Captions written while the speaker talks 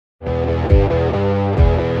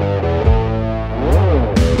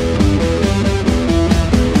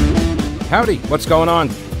Howdy, what's going on?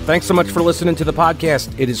 Thanks so much for listening to the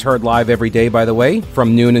podcast. It is heard live every day, by the way,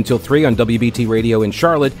 from noon until 3 on WBT Radio in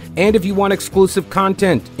Charlotte. And if you want exclusive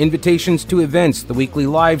content, invitations to events, the weekly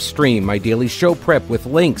live stream, my daily show prep with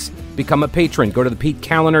links, become a patron. Go to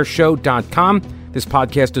thePeteKallenershow.com. This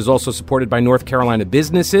podcast is also supported by North Carolina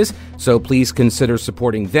businesses, so please consider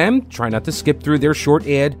supporting them. Try not to skip through their short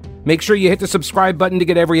ad. Make sure you hit the subscribe button to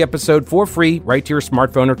get every episode for free right to your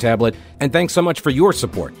smartphone or tablet. And thanks so much for your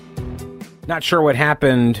support. Not sure what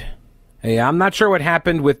happened. Hey, I'm not sure what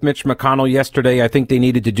happened with Mitch McConnell yesterday. I think they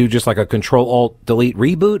needed to do just like a Control-Alt-Delete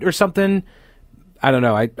reboot or something. I don't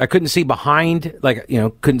know. I couldn't see behind,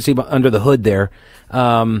 couldn't see under the hood there.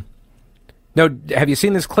 No, have you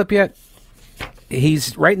seen this clip yet?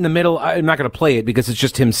 He's right in the middle. I'm not going to play it because it's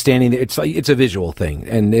just him standing there. It's a visual thing,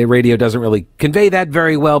 and the radio doesn't really convey that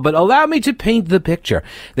very well, but allow me to paint the picture.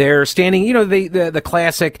 They're standing, the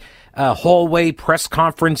classic hallway press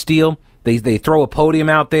conference deal. They throw a podium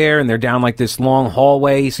out there, and they're down like this long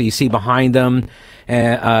hallway, so you see behind them,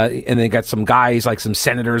 and they got some guys, like some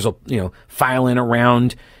senators, filing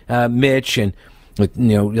around Mitch, and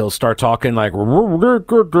he'll start talking like,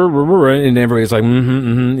 and everybody's like,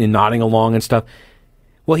 and nodding along and stuff.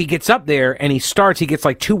 Well, he gets up there, and he gets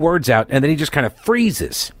like 2 words out, and then he just kind of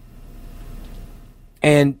freezes.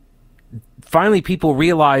 And finally people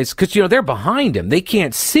realize, because, they're behind him, they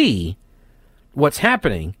can't see what's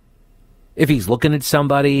happening. If he's looking at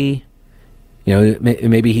somebody,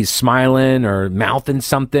 maybe he's smiling or mouthing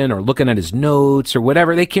something or looking at his notes or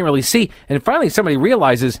whatever, they can't really see. And finally somebody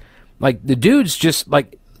realizes, like, the dude's just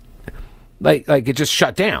like it just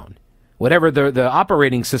shut down. Whatever the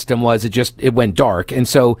operating system was, it went dark. And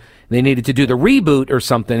so they needed to do the reboot or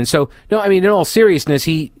something. And so, in all seriousness,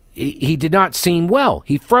 he did not seem well.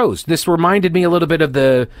 He froze. This reminded me a little bit of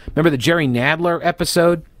remember the Jerry Nadler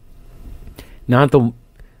episode?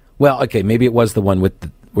 Well, okay, maybe it was the one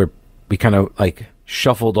where we kind of like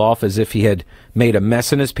shuffled off as if he had made a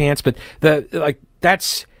mess in his pants. But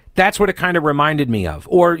that's what it kind of reminded me of.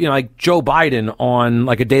 Or, like Joe Biden on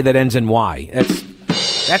like A Day That Ends in Y.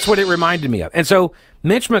 That's what it reminded me of. And so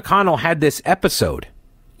Mitch McConnell had this episode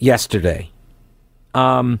yesterday.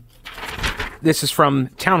 This is from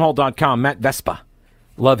townhall.com, Matt Vespa.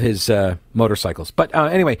 Love his motorcycles. But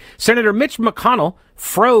anyway, Senator Mitch McConnell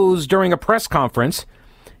froze during a press conference.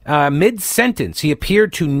 Mid-sentence, he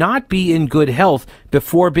appeared to not be in good health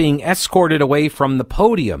before being escorted away from the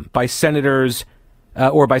podium by Senator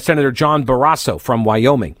John Barrasso from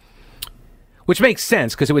Wyoming. Which makes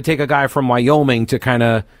sense, because it would take a guy from Wyoming to kind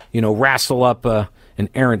of, wrestle up an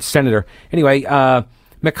errant senator. Anyway,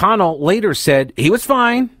 McConnell later said he was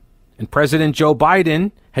fine, and President Joe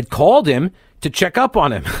Biden had called him to check up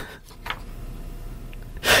on him.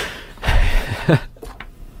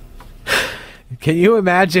 Can you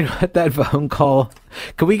imagine what that phone call?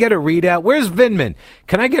 Can we get a readout? Where's Vindman?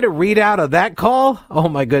 Can I get a readout of that call? Oh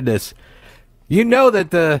my goodness. All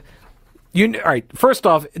right, first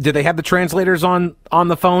off, do they have the translators on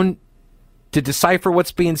the phone to decipher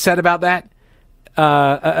what's being said about that?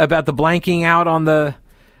 About the blanking out on the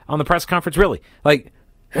press conference? Really? Like,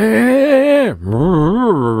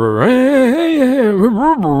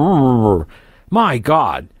 my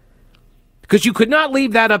God. Because you could not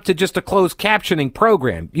leave that up to just a closed captioning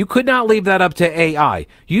program. You could not leave that up to AI.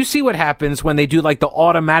 You see what happens when they do like the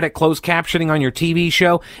automatic closed captioning on your TV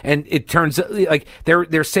show, and it turns like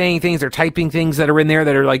they're saying things, they're typing things that are in there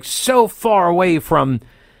that are like so far away from,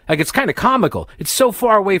 like, it's kind of comical. It's so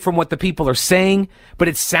far away from what the people are saying, but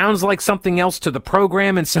it sounds like something else to the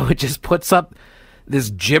program, and so it just puts up this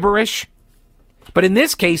gibberish. But in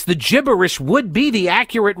this case, the gibberish would be the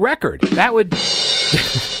accurate record. That would...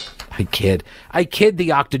 I kid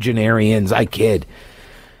the octogenarians. I kid.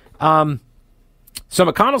 So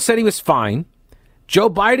McConnell said he was fine. Joe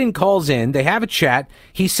Biden calls in. They have a chat.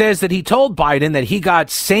 He says that he told Biden that he got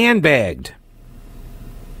sandbagged.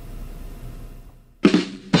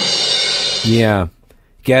 Yeah.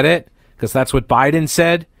 Get it? Because that's what Biden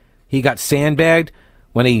said. He got sandbagged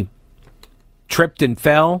when he tripped and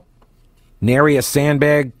fell. Nary a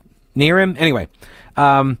sandbag near him. Anyway,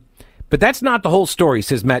 but that's not the whole story,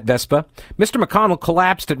 says Matt Vespa. Mr. McConnell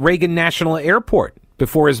collapsed at Reagan National Airport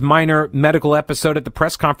before his minor medical episode at the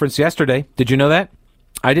press conference yesterday. Did you know that?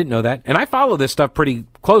 I didn't know that. And I follow this stuff pretty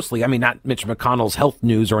closely. I mean, not Mitch McConnell's health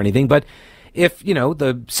news or anything, but if,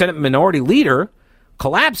 the Senate Minority Leader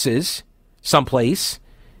collapses someplace,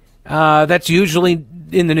 that's usually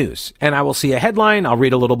in the news. And I will see a headline, I'll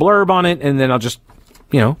read a little blurb on it, and then I'll just,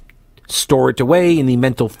 store it away in the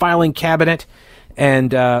mental filing cabinet.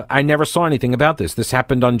 And I never saw anything about this. This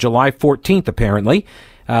happened on July 14th, apparently.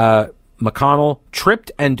 McConnell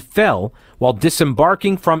tripped and fell while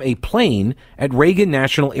disembarking from a plane at Reagan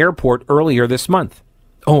National Airport earlier this month.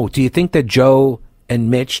 Oh, do you think that Joe and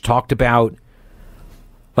Mitch talked about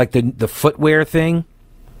like the footwear thing,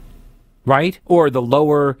 right? Or the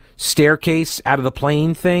lower staircase out of the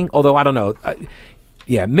plane thing? Although, I don't know.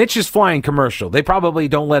 Yeah, Mitch is flying commercial. They probably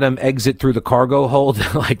don't let him exit through the cargo hold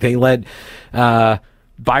like they let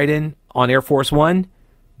Biden on Air Force One.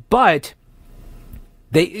 But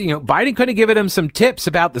Biden could have given him some tips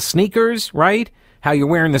about the sneakers, right? How you're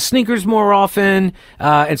wearing the sneakers more often.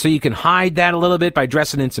 And so you can hide that a little bit by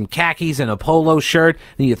dressing in some khakis and a polo shirt.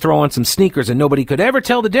 Then you throw on some sneakers and nobody could ever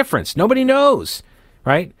tell the difference. Nobody knows,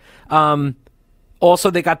 right?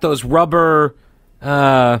 Also, they got those rubber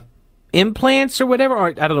implants or whatever. Or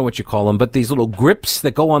I don't know what you call them, but these little grips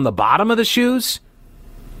that go on the bottom of the shoes,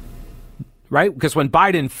 right? Because when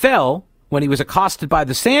Biden fell, when he was accosted by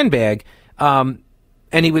the sandbag,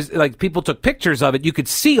 and he was like, people took pictures of it. You could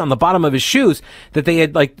see on the bottom of his shoes that they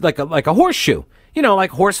had like a horseshoe,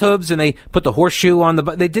 like horse hooves, and they put the horseshoe on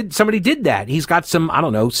somebody did that. He's got some, I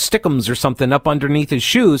don't know, stickums or something up underneath his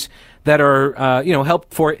shoes that are, to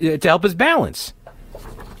help his balance.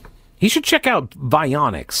 He should check out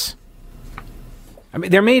Vionics. I mean,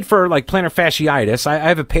 they're made for like plantar fasciitis. I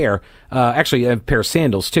have a pair. Actually, I have a pair of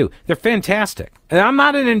sandals too. They're fantastic. And I'm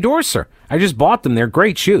not an endorser. I just bought them. They're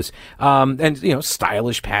great shoes. And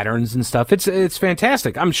stylish patterns and stuff. It's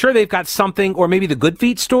fantastic. I'm sure they've got something, or maybe the Good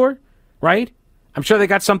Feet store, right? I'm sure they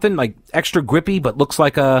got something like extra grippy, but looks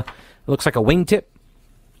like a wingtip.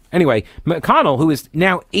 Anyway, McConnell, who is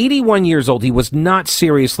now 81 years old, he was not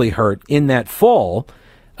seriously hurt in that fall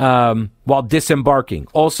while disembarking.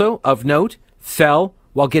 Also, of note, fell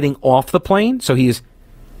while getting off the plane. So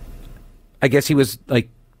I guess he was like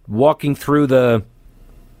walking through right,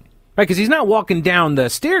 because he's not walking down the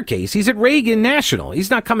staircase. He's at Reagan National.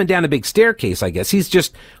 He's not coming down a big staircase, I guess. He's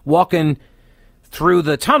just walking through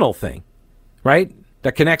the tunnel thing, right,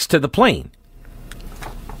 that connects to the plane.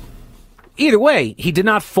 Either way, he did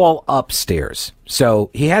not fall upstairs.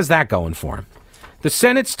 So he has that going for him. The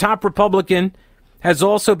Senate's top Republican has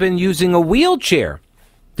also been using a wheelchair.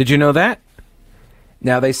 Did you know that?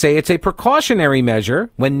 Now, they say it's a precautionary measure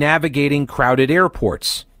when navigating crowded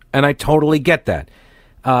airports, and I totally get that.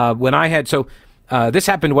 This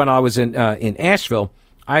happened when I was in Asheville.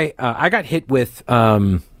 I got hit with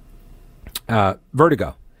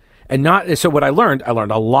vertigo, and so what I learned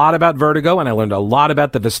a lot about vertigo, and I learned a lot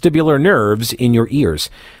about the vestibular nerves in your ears,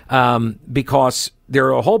 because there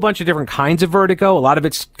are a whole bunch of different kinds of vertigo. A lot of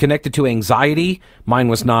it's connected to anxiety. Mine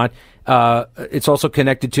was not. It's also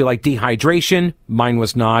connected to like dehydration. Mine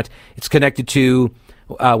was not. It's connected to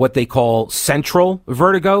what they call central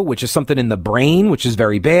vertigo, which is something in the brain, which is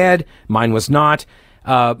very bad. Mine was not.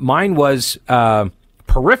 Mine was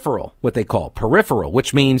peripheral, what they call peripheral,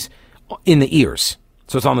 which means in the ears.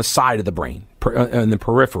 So it's on the side of the brain, in the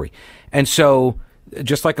periphery. And so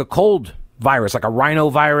just like a cold virus, like a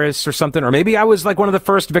rhinovirus or something, or maybe I was like one of the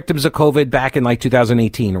first victims of COVID back in like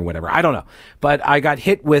 2018 or whatever. I don't know. But I got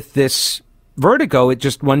hit with this vertigo. It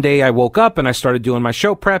just one day I woke up and I started doing my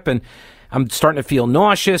show prep and I'm starting to feel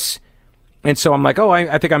nauseous. And so I'm like,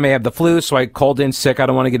 I think I may have the flu. So I called in sick. I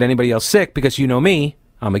don't want to get anybody else sick because you know me,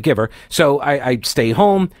 I'm a giver. So I stay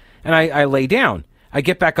home and I lay down. I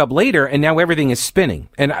get back up later and now everything is spinning.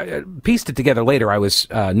 And I pieced it together later. I was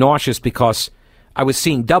nauseous because I was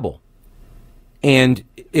seeing double. And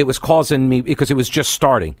it was causing me, because it was just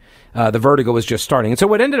starting. The vertigo was just starting. And so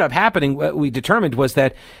what ended up happening, what we determined, was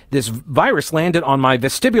that this virus landed on my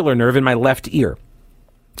vestibular nerve in my left ear.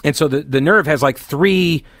 And so the nerve has like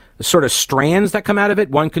three sort of strands that come out of it.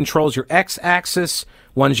 One controls your x-axis,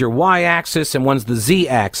 one's your y-axis, and one's the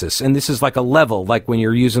z-axis. And this is like a level, like when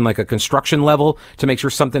you're using like a construction level to make sure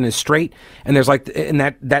something is straight. And there's like, and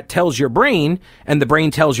that tells your brain, and the brain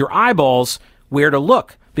tells your eyeballs where to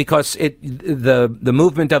look. Because the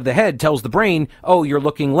movement of the head tells the brain, oh, you're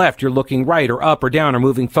looking left, you're looking right, or up or down, or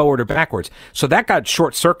moving forward or backwards. So that got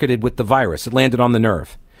short-circuited with the virus. It landed on the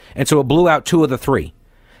nerve. And so it blew out two of the three.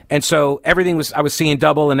 And so I was seeing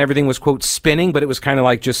double, and everything was, quote, spinning, but it was kind of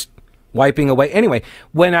like just wiping away. Anyway,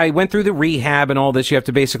 when I went through the rehab and all this, you have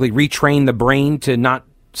to basically retrain the brain to not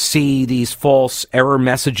see these false error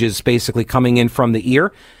messages basically coming in from the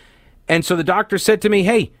ear. And so the doctor said to me,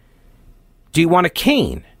 hey, do you want a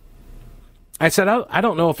cane? I said, I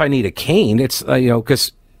don't know if I need a cane. It's,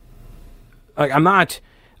 because like, I'm not,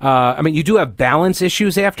 you do have balance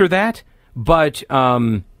issues after that, but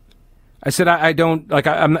I said, I don't, like,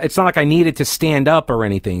 it's not like I needed to stand up or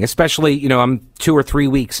anything, especially, I'm 2 or 3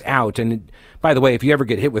 weeks out. And by the way, if you ever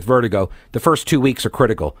get hit with vertigo, the first 2 weeks are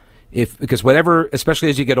critical. because whatever, especially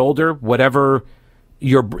as you get older, whatever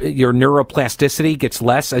your neuroplasticity gets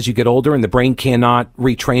less as you get older, and the brain cannot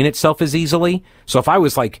retrain itself as easily. So if I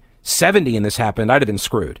was like 70 and this happened, I'd have been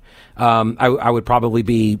screwed. I would probably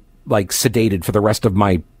be like sedated for the rest of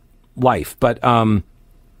my life. But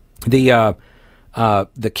the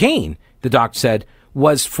cane, the doc said,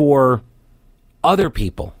 was for other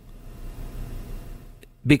people,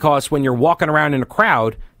 because when you're walking around in a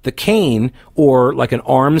crowd, the cane, or like an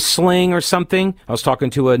arm sling or something. I was talking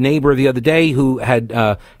to a neighbor the other day who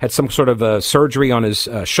had some sort of a surgery on his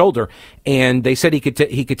shoulder, and they said he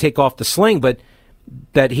could take off the sling, but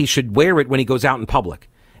that he should wear it when he goes out in public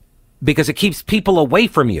because it keeps people away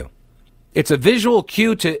from you. It's a visual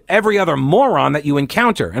cue to every other moron that you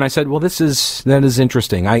encounter. And I said, well, that is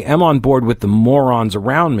interesting. I am on board with the morons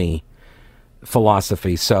around me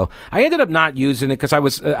philosophy. So I ended up not using it because I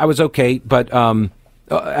was okay, but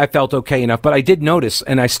I felt okay enough. But I did notice,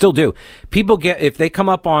 and I still do, people if they come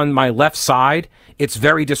up on my left side, it's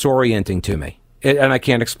very disorienting to me, and I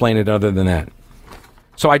can't explain it other than that.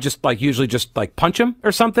 So I just usually just punch them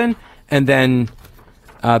or something, and then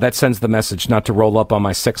that sends the message not to roll up on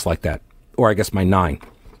my 6 like that, or I guess my 9.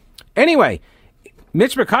 Anyway,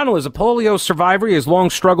 Mitch McConnell is a polio survivor. He has long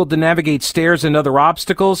struggled to navigate stairs and other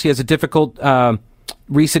obstacles. He has a difficult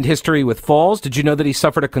recent history with falls. Did you know that he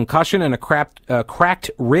suffered a concussion and a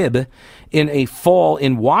cracked rib in a fall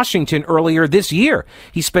in Washington earlier this year?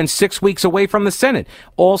 He spent 6 weeks away from the Senate.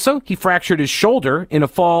 Also, he fractured his shoulder in a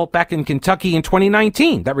fall back in Kentucky in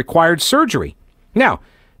 2019 that required surgery. Now,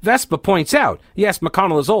 Vespa points out, yes,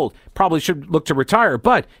 McConnell is old, probably should look to retire,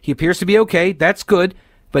 but he appears to be okay. That's good.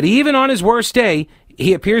 But even on his worst day,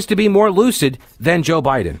 he appears to be more lucid than Joe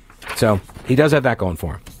Biden. So he does have that going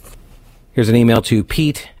for him. Here's an email to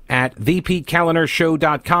Pete at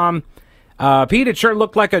thepetecalendarshow.com. Pete, it sure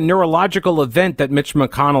looked like a neurological event that Mitch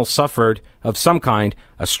McConnell suffered of some kind,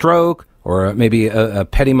 a stroke or maybe a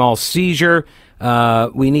petit mal seizure.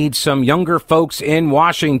 We need some younger folks in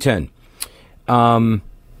Washington.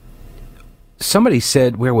 Somebody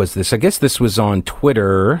said, where was this? I guess this was on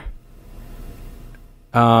Twitter.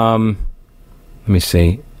 Let me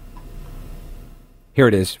see. Here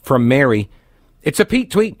it is from Mary. It's a Pete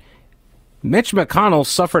tweet. Mitch McConnell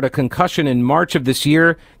suffered a concussion in March of this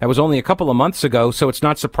year. That was only a couple of months ago, so it's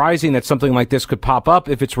not surprising that something like this could pop up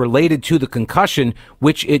if it's related to the concussion,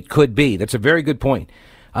 which it could be. That's a very good point.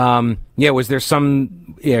 Is there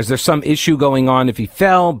some issue going on if he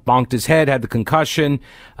fell, bonked his head, had the concussion,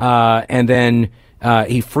 and then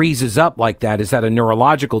he freezes up like that? Is that a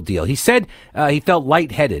neurological deal? He said he felt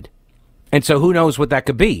lightheaded, and so who knows what that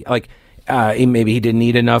could be? Like, maybe he didn't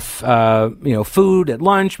eat enough, food at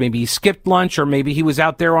lunch. Maybe he skipped lunch, or maybe he was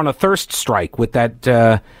out there on a thirst strike with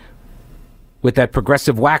that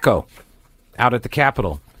progressive wacko out at the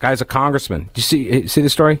Capitol. Guy's a congressman. Do you see the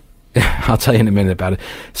story? I'll tell you in a minute about it.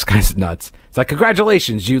 This guy's nuts. It's like,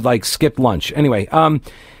 congratulations, you skipped lunch. Anyway,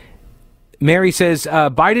 Mary says,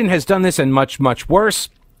 Biden has done this and much, much worse.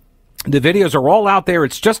 The videos are all out there.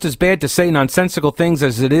 It's just as bad to say nonsensical things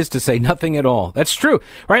as it is to say nothing at all. That's true,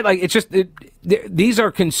 right? Like, it's just, these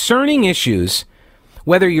are concerning issues,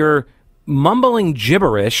 whether you're mumbling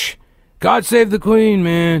gibberish, God save the Queen,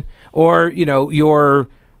 man, or, you're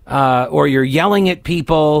yelling at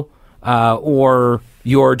people, or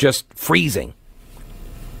you're just freezing.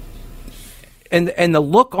 And the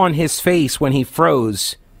look on his face when he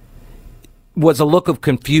froze was a look of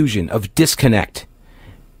confusion, of disconnect.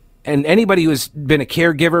 And anybody who has been a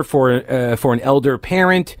caregiver for an elder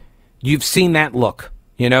parent, you've seen that look,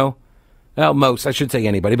 Well, most, I should say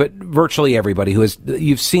anybody, but virtually everybody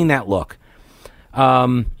you've seen that look.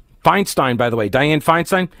 Feinstein, by the way, Dianne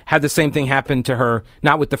Feinstein had the same thing happen to her,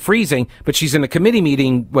 not with the freezing, but she's in a committee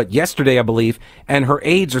meeting, yesterday, I believe, and her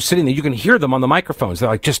aides are sitting there. You can hear them on the microphones. They're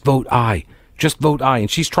like, just vote aye. Just vote aye.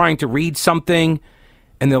 And she's trying to read something,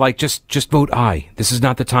 and they're like, just vote aye. This is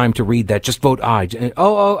not the time to read that. Just vote aye.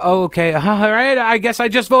 Oh, okay. All right, I guess I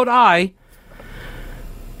just vote aye.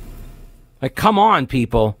 Like, come on,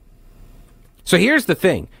 people. So here's the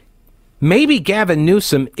thing. Maybe Gavin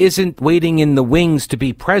Newsom isn't waiting in the wings to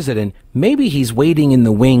be president. Maybe he's waiting in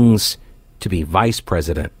the wings to be vice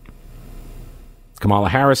president. Kamala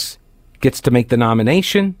Harris gets to make the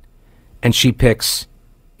nomination, and she picks,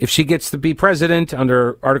 if she gets to be president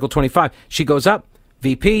under Article 25, she goes up,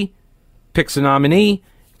 VP, picks a nominee,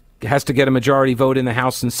 has to get a majority vote in the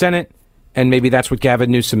House and Senate, and maybe that's what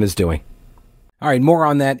Gavin Newsom is doing. All right, more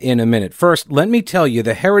on that in a minute. First, let me tell you,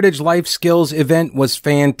 the Heritage Life Skills event was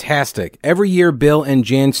fantastic. Every year, Bill and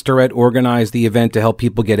Jan Starrett organize the event to help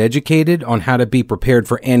people get educated on how to be prepared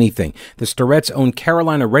for anything. The Starretts own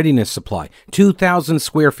Carolina Readiness Supply, 2,000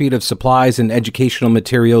 square feet of supplies and educational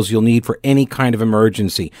materials you'll need for any kind of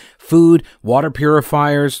emergency. Food, water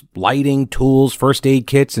purifiers, lighting, tools, first aid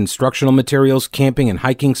kits, instructional materials, camping and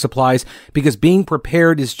hiking supplies, because being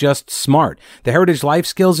prepared is just smart. The Heritage Life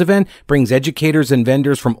Skills event brings educators and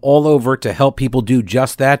vendors from all over to help people do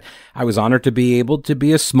just that. I was honored to be able to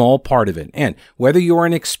be a small part of it. And whether you're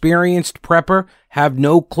an experienced prepper, have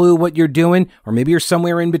no clue what you're doing, or maybe you're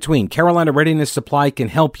somewhere in between, Carolina Readiness Supply can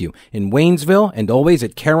help you in Waynesville and always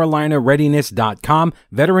at carolinareadiness.com.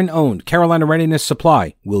 Veteran-owned Carolina Readiness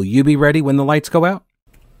Supply. Will you be ready when the lights go out?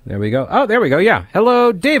 There we go. Oh, there we go. Yeah.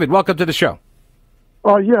 Hello, David. Welcome to the show.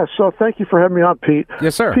 Yes. Thank you for having me on, Pete.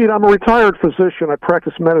 Yes, sir. Pete, I'm a retired physician. I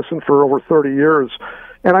practiced medicine for over 30 years,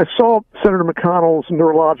 and I saw Senator McConnell's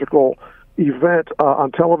neurological event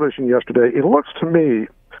on television yesterday. It looks to me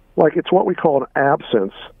like it's what we call an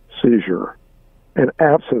absence seizure,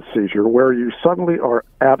 where you suddenly are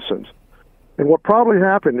absent. And what probably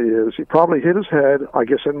happened is he probably hit his head, I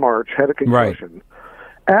guess in March, had a concussion.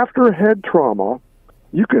 Right. After head trauma,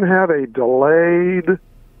 you can have a delayed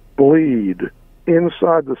bleed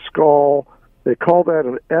inside the skull. They call that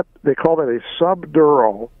a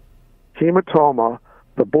subdural hematoma.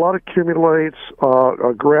 The blood accumulates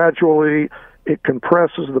gradually. It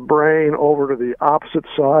compresses the brain over to the opposite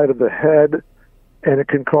side of the head, and it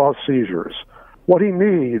can cause seizures. What he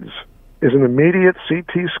needs is an immediate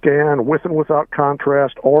CT scan with and without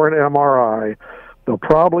contrast or an MRI. They'll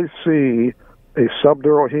probably see a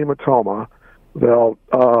subdural hematoma. They'll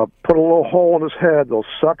put a little hole in his head. They'll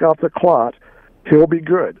suck out the clot. He'll be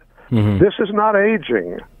good. Mm-hmm. This is not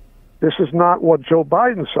aging. This is not what Joe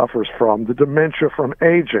Biden suffers from, the dementia from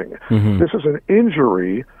aging. Mm-hmm. This is an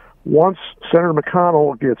injury. Once Senator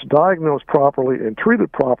McConnell gets diagnosed properly and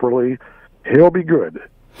treated properly, he'll be good.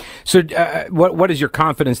 So what is your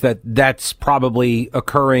confidence that that's probably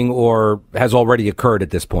occurring or has already occurred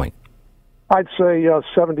at this point? I'd say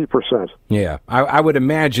 70%. Yeah, I would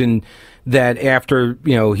imagine that after,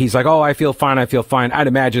 he's like, oh, I feel fine. I'd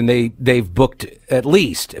imagine they've at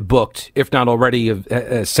least booked, if not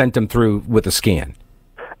already, sent him through with a scan.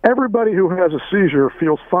 Everybody who has a seizure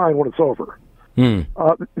feels fine when it's over.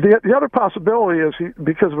 The other possibility is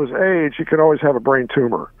because of his age, he could always have a brain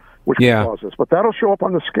tumor, which can cause this. But that'll show up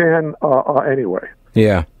on the scan anyway.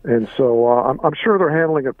 Yeah. And so I'm sure they're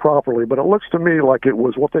handling it properly, but it looks to me like it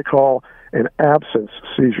was what they call an absence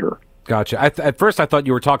seizure. Gotcha. At first, I thought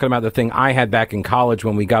you were talking about the thing I had back in college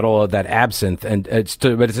when we got all of that absinthe, but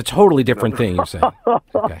it's a totally different thing, you're saying.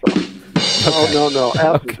 Okay. No.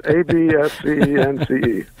 Absence. Okay.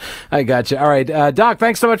 ABSCENCE. I got you. All right. Doc,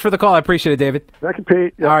 thanks so much for the call. I appreciate it, David. Thank you,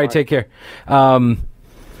 Pete. Yeah, all right, take care.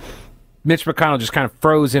 Mitch McConnell just kind of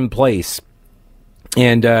froze in place.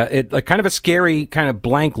 And it kind of a scary kind of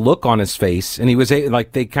blank look on his face, and he was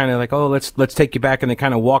they kind of like, oh, let's take you back, and they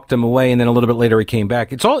kind of walked him away, and then a little bit later he came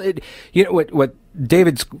back. It's all what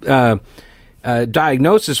David's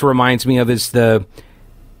diagnosis reminds me of is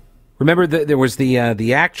remember there was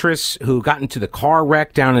the actress who got into the car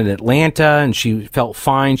wreck down in Atlanta, and she felt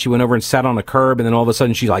fine. She went over and sat on a curb, and then all of a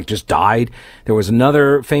sudden she just died. There was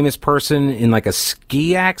another famous person in a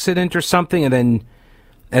ski accident or something, and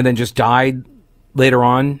then just died later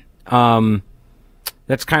on.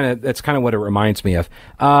 That's kind of what it reminds me of.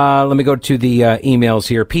 Let me go to the emails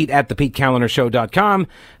here. Pete at thePeteCalendarShow.com.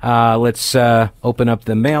 Let's open up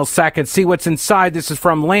the mail sack and see what's inside. This is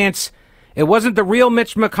from Lance. It wasn't the real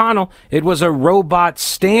Mitch McConnell. It was a robot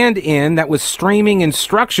stand-in that was streaming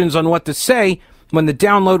instructions on what to say. When the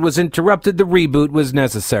download was interrupted, the reboot was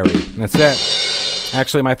necessary. That's it.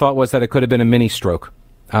 Actually, my thought was that it could have been a mini stroke.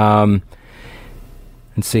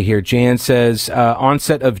 Let's see here. Jan says,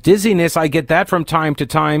 onset of dizziness, I get that from time to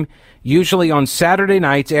time, usually on Saturday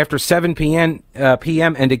nights after 7 p.m.,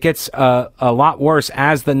 and it gets a lot worse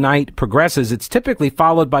as the night progresses. It's typically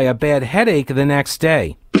followed by a bad headache the next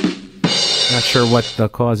day. Not sure what the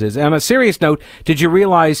cause is. On a serious note, did you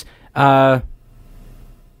realize that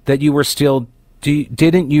you were still...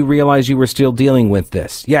 didn't you realize you were still dealing with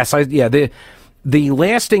this? Yes, The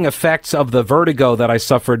lasting effects of the vertigo that I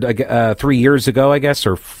suffered 3 years ago, I guess,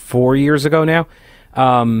 or 4 years ago now,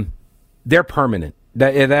 they're permanent.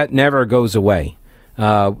 That never goes away.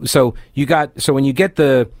 So when you get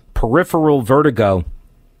the peripheral vertigo,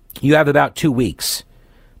 you have about 2 weeks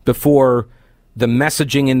before the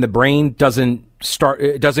messaging in the brain doesn't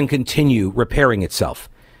continue repairing itself.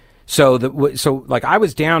 So I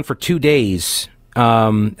was down for 2 days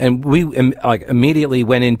And we immediately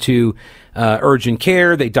went into urgent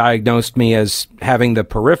care. They diagnosed me as having the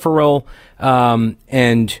peripheral,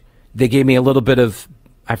 and they gave me a little bit of,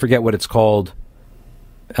 I forget what it's called,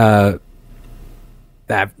 that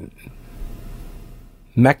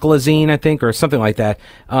meclizine, I think, or something like that.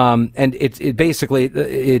 And it basically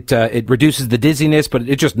it reduces the dizziness, but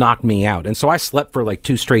it just knocked me out. And so I slept for like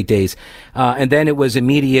 2 straight days. And then it was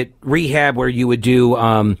immediate rehab where you would do,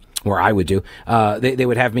 or I would do, they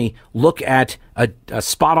would have me look at a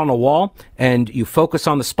spot on a wall, and you focus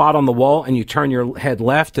on the spot on the wall, and you turn your head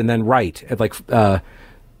left and then right at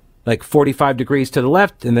like 45 degrees to the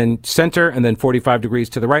left, and then center, and then 45 degrees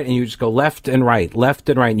to the right, and you just go left and right,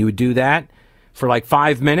 and you would do that for like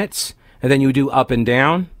 5 minutes, and then you would do up and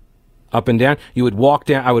down. You would walk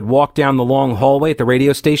down. I would walk down the long hallway at the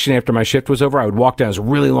radio station after my shift was over. I would walk down this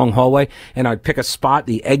really long hallway, and I'd pick a spot,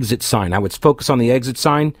 the exit sign. I would focus on the exit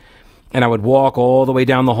sign, and I would walk all the way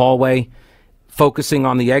down the hallway, focusing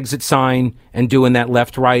on the exit sign and doing that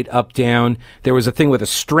left, right, up, down. There was a thing with a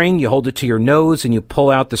string. You hold it to your nose, and you pull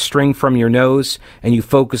out the string from your nose, and you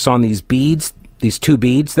focus on these beads, these 2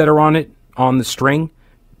 beads that are on it, on the string,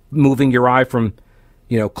 moving your eye from,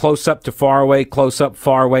 close up to far away, close up,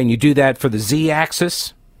 far away. And you do that for the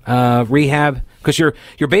Z-axis rehab, because you're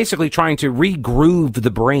basically trying to regroove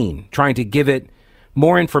the brain, trying to give it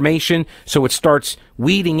more information so it starts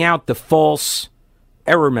weeding out the false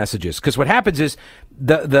error messages. Because what happens is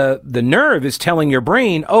the nerve is telling your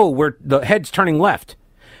brain, oh, the head's turning left.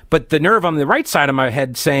 But the nerve on the right side of my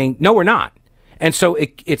head saying, no, we're not. And so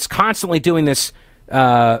it's constantly doing this,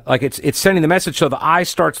 it's sending the message, so the eye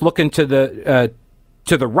starts looking to the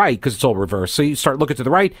right, because it's all reversed. So you start looking to the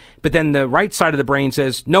right, but then the right side of the brain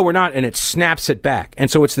says, no, we're not, and it snaps it back. And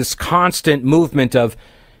so it's this constant movement of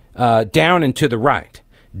down and to the right,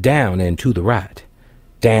 down and to the right,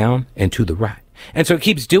 down and to the right. And so it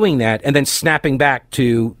keeps doing that and then snapping back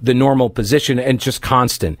to the normal position, and just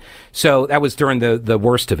constant. So that was during the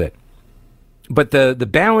worst of it. But the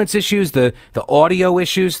balance issues, the audio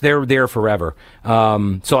issues, they're there forever.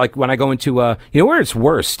 So like when I go into, where it's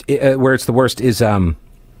worst, where it's the worst is the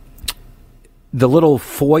little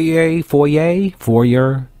foyer.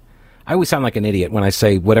 I always sound like an idiot when I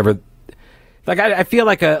say whatever. Like I feel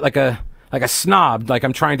like a snob, like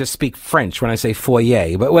I'm trying to speak French when I say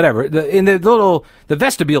foyer, but whatever. In the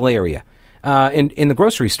vestibule area, in the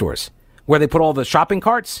grocery stores, where they put all the shopping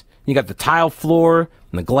carts. You got the tile floor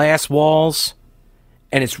and the glass walls,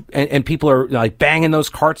 and people are like banging those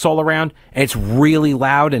carts all around, and it's really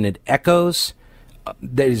loud and it echoes.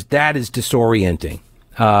 That is disorienting,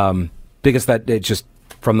 because it's just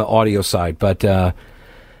from the audio side. But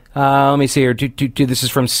let me see here. This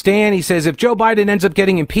is from Stan. He says, if Joe Biden ends up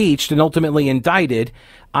getting impeached and ultimately indicted,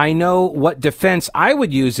 I know what defense I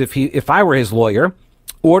would use if I were his lawyer.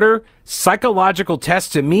 Order psychological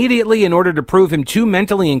tests immediately in order to prove him too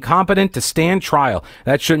mentally incompetent to stand trial.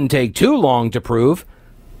 That shouldn't take too long to prove.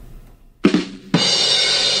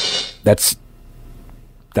 That's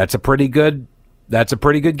a pretty good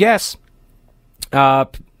guess.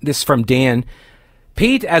 This is from Dan.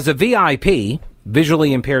 Pete, as a VIP,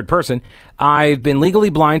 visually impaired person, I've been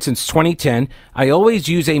legally blind since 2010. I always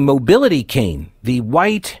use a mobility cane, the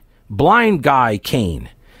white blind guy cane.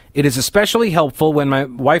 It is especially helpful when my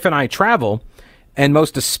wife and I travel, and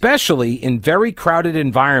most especially in very crowded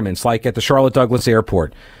environments like at the Charlotte Douglas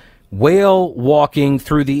Airport. While walking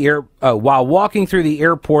through the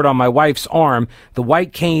airport on my wife's arm, the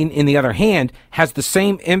white cane in the other hand has the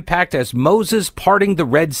same impact as Moses parting the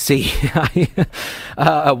Red Sea.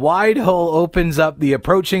 A wide hole opens up the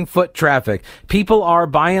approaching foot traffic. People are,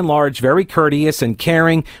 by and large, very courteous and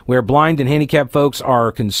caring where blind and handicapped folks are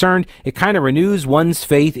concerned. It kind of renews one's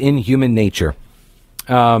faith in human nature.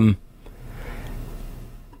 And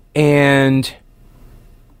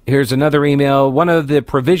here's another email. One of the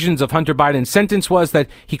provisions of Hunter Biden's sentence was that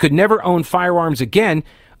he could never own firearms again.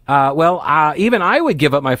 Even I would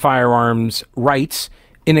give up my firearms rights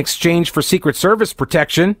in exchange for Secret Service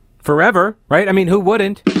protection forever, right? I mean, who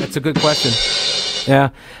wouldn't? That's a good question. Yeah.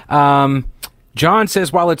 John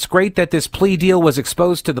says, while it's great that this plea deal was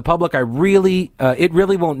exposed to the public, it really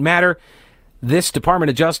won't matter. This Department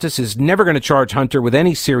of Justice is never going to charge Hunter with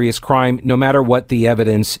any serious crime, no matter what the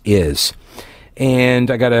evidence is. And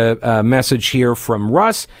I got a message here from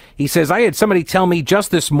Russ. He says, I had somebody tell me just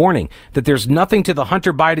this morning that there's nothing to the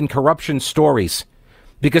Hunter Biden corruption stories,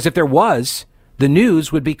 because if there was, the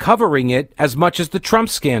news would be covering it as much as the Trump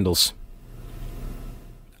scandals.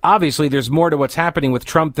 Obviously, there's more to what's happening with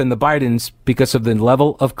Trump than the Bidens because of the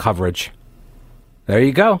level of coverage. There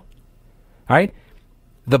you go. All right.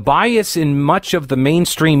 The bias in much of the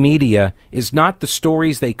mainstream media is not the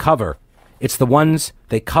stories they cover. It's the ones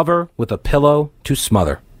they cover with a pillow to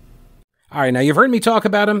smother. All right, now you've heard me talk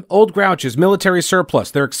about them. Old Grouch's military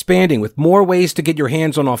surplus. They're expanding with more ways to get your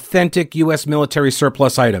hands on authentic U.S. military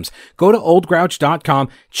surplus items. Go to oldgrouch.com.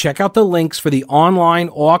 Check out the links for the online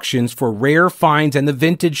auctions for rare finds and the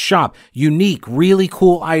vintage shop. Unique, really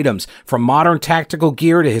cool items from modern tactical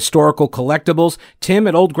gear to historical collectibles. Tim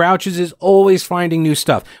at Old Grouch's is always finding new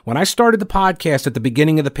stuff. When I started the podcast at the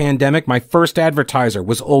beginning of the pandemic, my first advertiser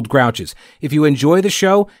was Old Grouch's. If you enjoy the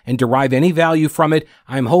show and derive any value from it,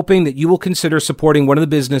 I'm hoping that you will consider supporting one of the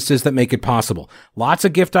businesses that make it possible. Lots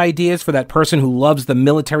of gift ideas for that person who loves the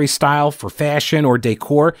military style for fashion or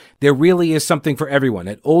decor. There really is something for everyone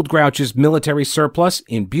at Old Grouch's Military Surplus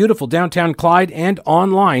in beautiful downtown Clyde and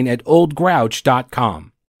online at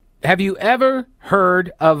oldgrouch.com. Have you ever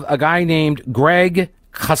heard of a guy named Greg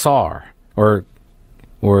Casar or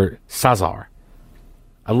Sazar?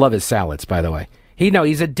 I love his salads, by the way.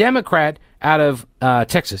 He's a Democrat out of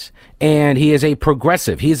Texas, and he is a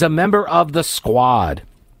progressive. He's a member of the Squad.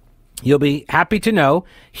 You'll be happy to know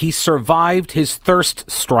he survived his thirst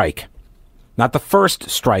strike. Not the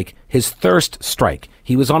first strike, his thirst strike.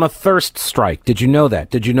 He was on a thirst strike. Did you know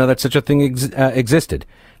that? Did you know that such a thing existed?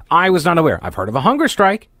 I was not aware. I've heard of a hunger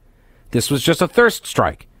strike. This was just a thirst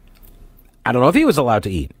strike. I don't know if he was allowed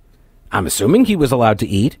to eat. I'm assuming he was allowed to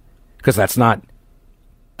eat, because that's not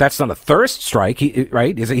a thirst strike,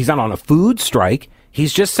 right? He's not on a food strike.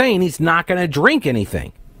 He's just saying he's not going to drink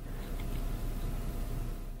anything.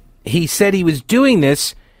 He said he was doing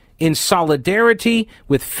this in solidarity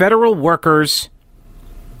with federal workers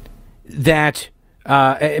that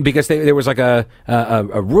because there was like a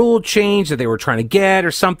rule change that they were trying to get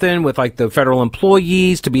or something with like the federal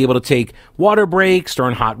employees to be able to take water breaks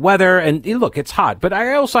during hot weather. And look, it's hot. But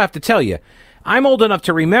I also have to tell you, I'm old enough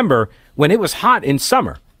to remember when it was hot in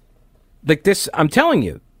summer. Like this, I'm telling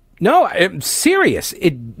you. No, I'm serious.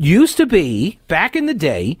 It used to be, back in the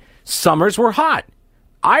day, summers were hot.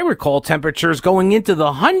 I recall temperatures going into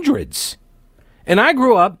the hundreds. And I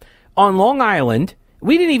grew up on Long Island.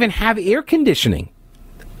 We didn't even have air conditioning.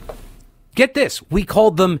 Get this, we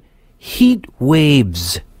called them heat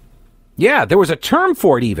waves. Yeah, there was a term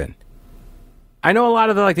for it even. I know a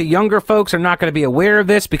lot of the younger folks are not going to be aware of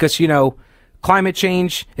this because, climate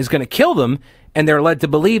change is going to kill them. And they're led to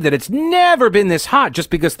believe that it's never been this hot just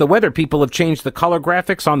because the weather people have changed the color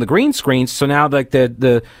graphics on the green screens. So now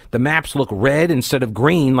the maps look red instead of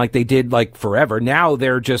green like they did forever. Now they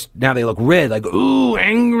look red, ooh,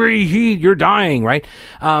 angry heat, you're dying, right?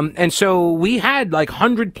 And so we had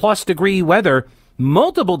 100+ degree weather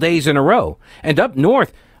multiple days in a row. And up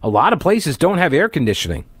north, a lot of places don't have air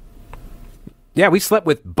conditioning. Yeah, we slept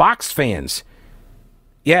with box fans.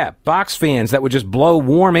 Yeah, box fans that would just blow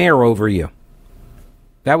warm air over you.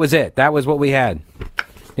 That was it. That was what we had.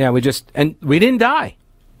 Yeah, we didn't die.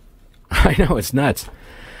 I know, it's nuts.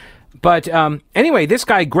 But anyway, this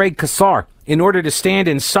guy, Greg Casar, in order to stand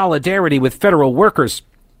in solidarity with federal workers,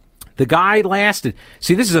 the guy lasted.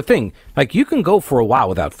 See, this is the thing. You can go for a while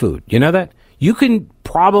without food. You know that? You can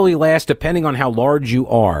probably last, depending on how large you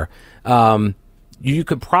are, you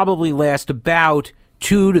could probably last about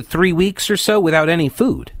 2 to 3 weeks or so without any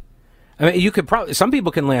food. I mean, you could probably, some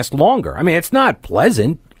people can last longer. I mean, it's not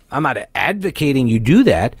pleasant. I'm not advocating you do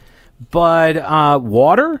that, but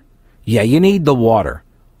water, yeah, you need the water.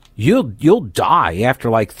 You'll die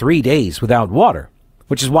after 3 days without water,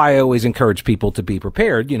 which is why I always encourage people to be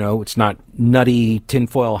prepared. It's not nutty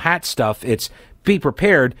tinfoil hat stuff. It's be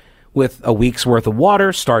prepared with a week's worth of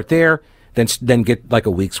water. Start there. Then get a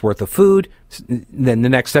week's worth of food. Then the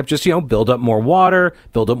next step, just, build up more water,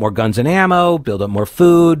 build up more guns and ammo, build up more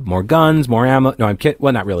food, more guns, more ammo. No, I'm kidding.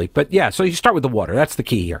 Well, not really. But yeah, so you start with the water. That's the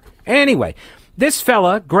key here. Anyway, this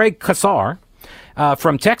fella, Greg Casar,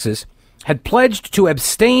 from Texas, had pledged to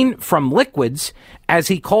abstain from liquids as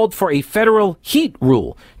he called for a federal heat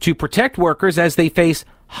rule to protect workers as they face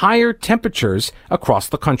higher temperatures across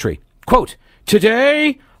the country. Quote,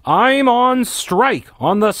 "Today, I'm on strike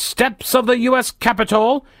on the steps of the U.S.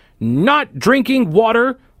 Capitol, not drinking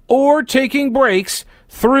water or taking breaks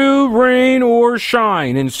through rain or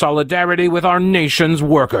shine in solidarity with our nation's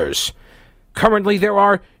workers. Currently, there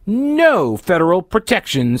are no federal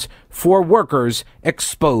protections for workers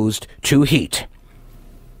exposed to heat."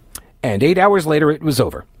 And 8 hours later, it was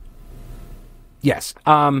over. Yes,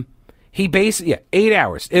 8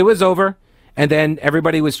 hours. It was over. And then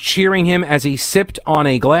everybody was cheering him as he sipped on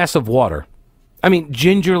a glass of water. I mean,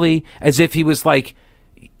 gingerly, as if he was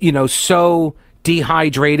so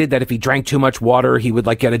dehydrated, that if he drank too much water, he would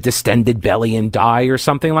like get a distended belly and die or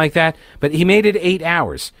something like that. But he made it 8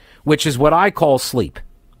 hours, which is what I call sleep.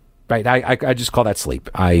 Right? I just call that sleep.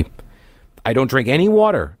 I don't drink any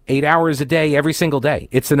water 8 hours a day, every single day.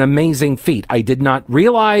 It's an amazing feat. I did not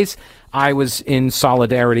realize I was in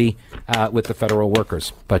solidarity with the federal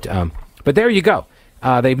workers. But there you go.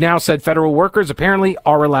 They've now said federal workers apparently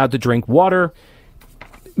are allowed to drink water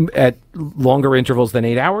at longer intervals than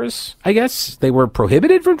 8 hours, I guess. They were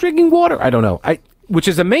prohibited from drinking water. I don't know. Which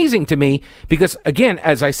is amazing to me because, again,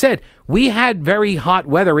 as I said, we had very hot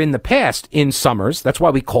weather in the past in summers. That's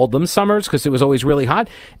why we called them summers, because it was always really hot.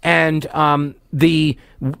 And the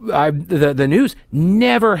news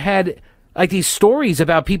never had like these stories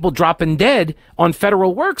about people dropping dead on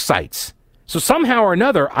federal work sites. So somehow or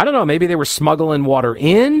another, I don't know, maybe they were smuggling water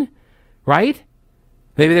in, right?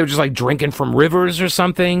 Maybe they were just like drinking from rivers or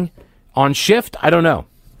something on shift. I don't know.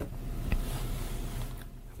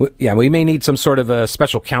 Yeah, we may need some sort of a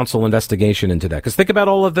special counsel investigation into that. Because think about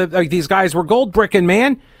all of these guys were gold bricking,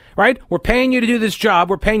 man, right? We're paying you to do this job.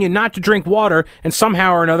 We're paying you not to drink water. And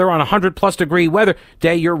somehow or another, on 100-plus degree weather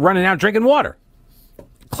day, you're running out drinking water.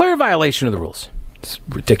 Clear violation of the rules. It's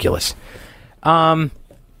ridiculous. And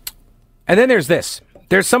then there's this.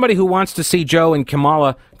 There's somebody who wants to see Joe and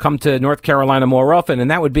Kamala come to North Carolina more often, and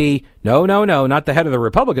that would be, no, not the head of the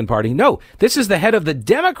Republican Party. No, this is the head of the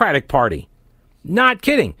Democratic Party. Not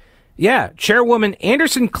kidding. Yeah, Chairwoman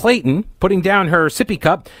Anderson Clayton, putting down her sippy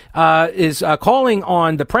cup, is calling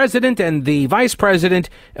on the president and the vice president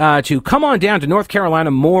to come on down to North Carolina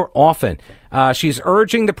more often. She's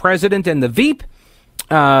urging the president and the Veep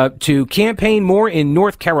to campaign more in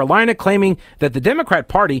North Carolina, claiming that the Democrat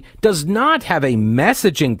Party does not have a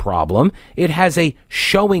messaging problem. It has a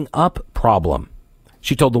showing up problem.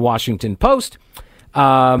 She told the Washington Post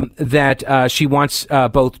that she wants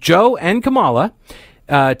both Joe and Kamala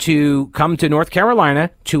to come to North Carolina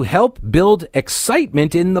to help build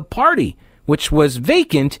excitement in the party, which was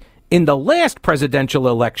vacant in the last presidential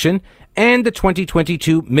election and the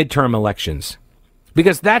 2022 midterm elections.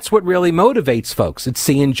 Because that's what really motivates folks. It's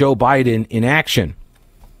seeing Joe Biden in action.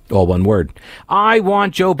 All one word. I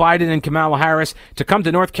want Joe Biden and Kamala Harris to come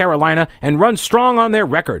to North Carolina and run strong on their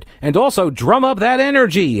record, and also drum up that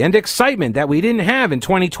energy and excitement that we didn't have in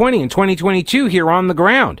 2020 and 2022 here on the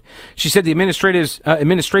ground. She said the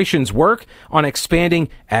administration's work on expanding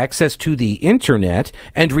access to the internet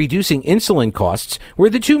and reducing insulin costs were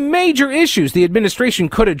the two major issues the administration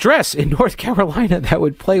could address in North Carolina that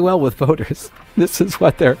would play well with voters. This is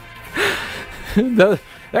what they're...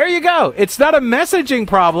 There you go. It's not a messaging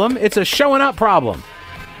problem. It's a showing up problem.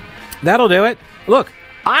 That'll do it. Look,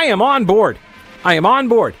 I am on board.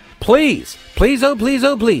 Please, oh,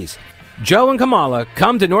 please. Joe and Kamala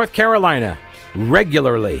come to North Carolina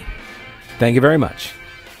regularly. Thank you very much.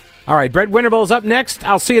 All right, Brett Winterbowl's up next.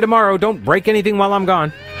 I'll see you tomorrow. Don't break anything while I'm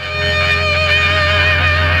gone.